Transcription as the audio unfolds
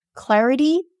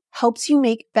Clarity helps you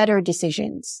make better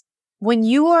decisions. When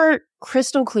you are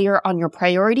crystal clear on your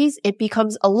priorities, it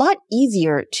becomes a lot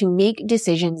easier to make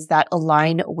decisions that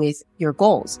align with your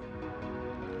goals.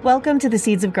 Welcome to the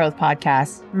Seeds of Growth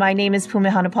podcast. My name is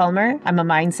Pumihana Palmer. I'm a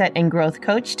mindset and growth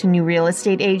coach to new real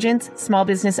estate agents, small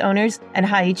business owners, and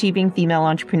high-achieving female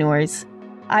entrepreneurs.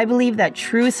 I believe that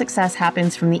true success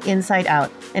happens from the inside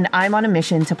out, and I'm on a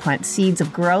mission to plant seeds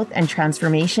of growth and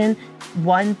transformation,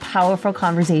 one powerful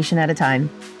conversation at a time.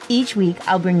 Each week,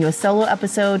 I'll bring you a solo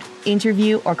episode,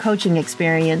 interview, or coaching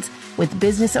experience with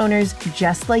business owners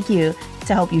just like you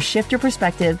to help you shift your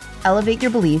perspective, elevate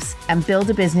your beliefs, and build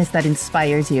a business that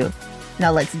inspires you.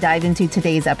 Now let's dive into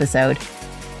today's episode.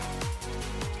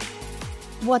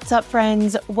 What's up,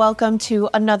 friends? Welcome to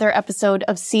another episode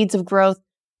of Seeds of Growth.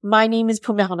 My name is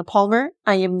Pumihana Palmer.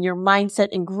 I am your mindset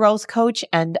and growth coach,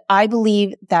 and I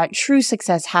believe that true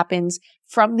success happens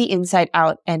from the inside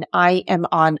out, and I am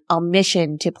on a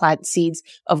mission to plant seeds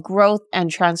of growth and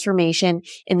transformation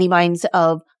in the minds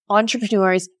of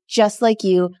entrepreneurs just like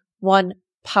you, one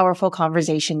powerful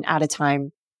conversation at a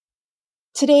time.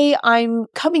 Today, I'm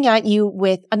coming at you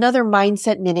with another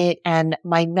Mindset Minute, and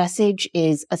my message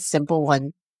is a simple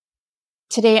one.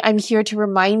 Today, I'm here to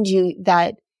remind you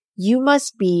that you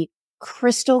must be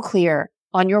crystal clear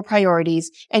on your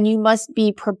priorities, and you must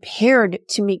be prepared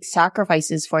to make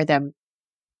sacrifices for them.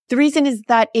 The reason is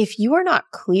that if you are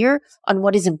not clear on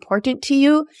what is important to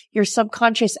you, your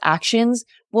subconscious actions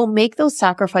will make those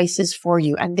sacrifices for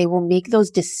you, and they will make those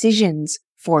decisions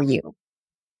for you.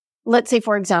 Let's say,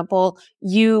 for example,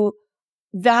 you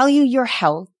value your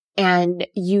health and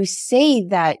you say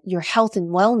that your health and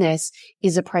wellness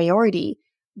is a priority,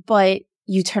 but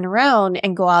you turn around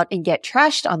and go out and get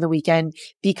trashed on the weekend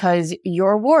because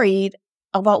you're worried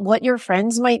about what your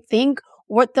friends might think,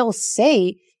 what they'll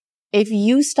say if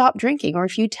you stop drinking, or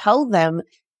if you tell them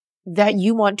that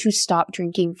you want to stop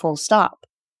drinking full stop.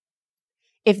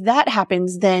 If that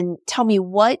happens, then tell me,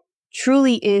 what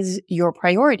truly is your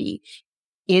priority?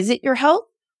 Is it your health?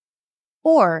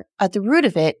 Or at the root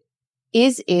of it,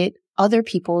 is it other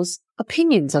people's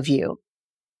opinions of you?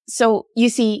 So you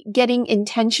see, getting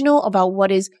intentional about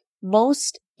what is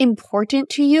most important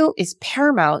to you is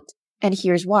paramount, and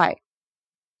here's why.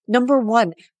 Number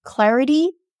one,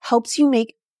 clarity helps you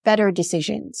make better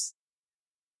decisions.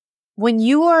 When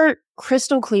you are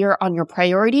crystal clear on your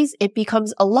priorities, it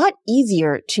becomes a lot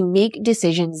easier to make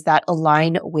decisions that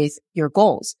align with your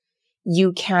goals.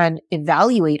 You can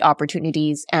evaluate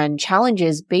opportunities and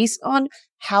challenges based on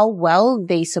how well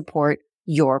they support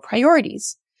your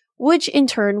priorities, which in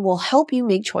turn will help you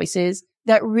make choices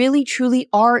that really truly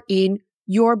are in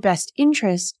your best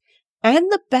interest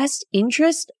and the best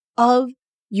interest of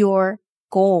your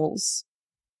goals.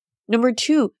 Number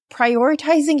two,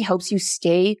 prioritizing helps you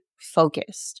stay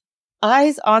focused.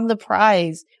 Eyes on the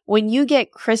prize. When you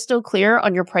get crystal clear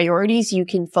on your priorities, you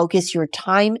can focus your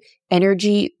time,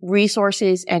 energy,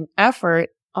 resources, and effort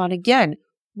on, again,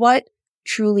 what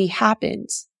truly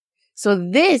happens. So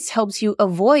this helps you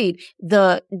avoid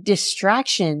the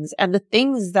distractions and the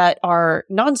things that are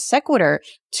non sequitur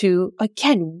to,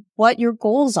 again, what your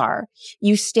goals are.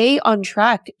 You stay on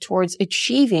track towards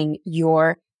achieving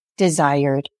your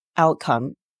desired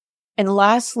outcome. And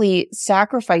lastly,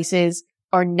 sacrifices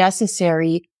are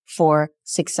necessary for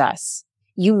success.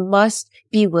 You must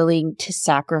be willing to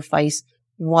sacrifice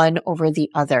one over the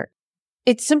other.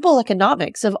 It's simple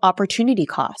economics of opportunity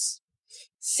costs.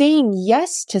 Saying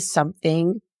yes to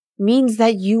something means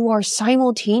that you are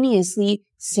simultaneously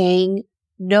saying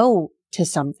no to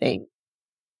something.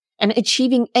 And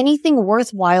achieving anything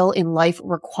worthwhile in life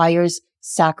requires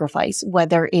sacrifice,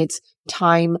 whether it's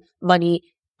time, money,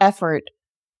 effort.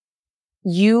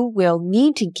 You will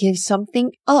need to give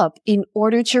something up in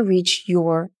order to reach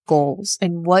your goals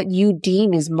and what you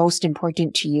deem is most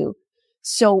important to you.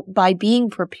 So by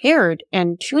being prepared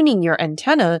and tuning your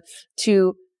antenna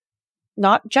to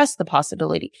not just the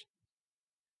possibility.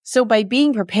 So by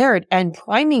being prepared and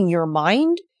priming your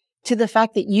mind to the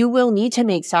fact that you will need to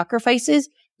make sacrifices,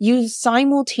 you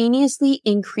simultaneously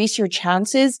increase your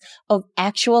chances of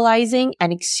actualizing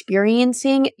and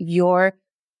experiencing your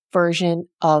version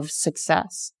of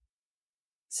success.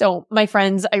 So, my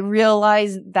friends, I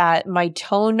realize that my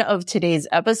tone of today's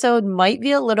episode might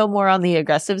be a little more on the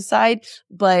aggressive side,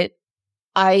 but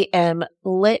I am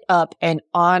lit up and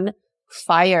on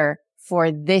fire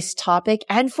for this topic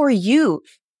and for you,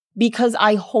 because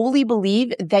I wholly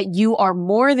believe that you are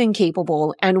more than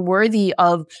capable and worthy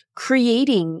of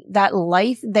creating that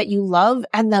life that you love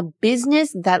and the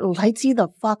business that lights you the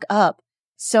fuck up.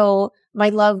 So My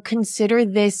love, consider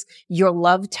this your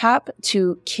love tap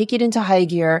to kick it into high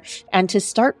gear and to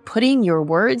start putting your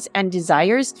words and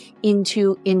desires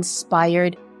into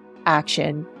inspired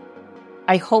action.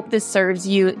 I hope this serves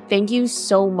you. Thank you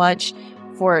so much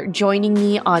for joining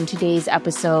me on today's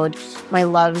episode. My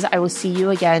loves, I will see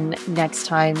you again next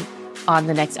time on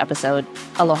the next episode.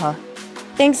 Aloha.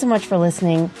 Thanks so much for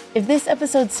listening. If this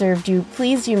episode served you,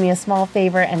 please do me a small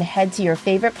favor and head to your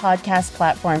favorite podcast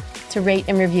platform to rate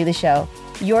and review the show.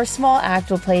 Your small act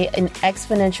will play an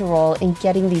exponential role in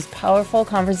getting these powerful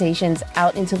conversations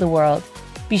out into the world.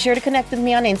 Be sure to connect with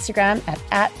me on Instagram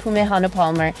at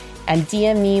 @PumeHanaPalmer and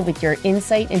DM me with your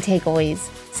insight and takeaways.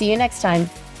 See you next time.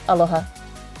 Aloha.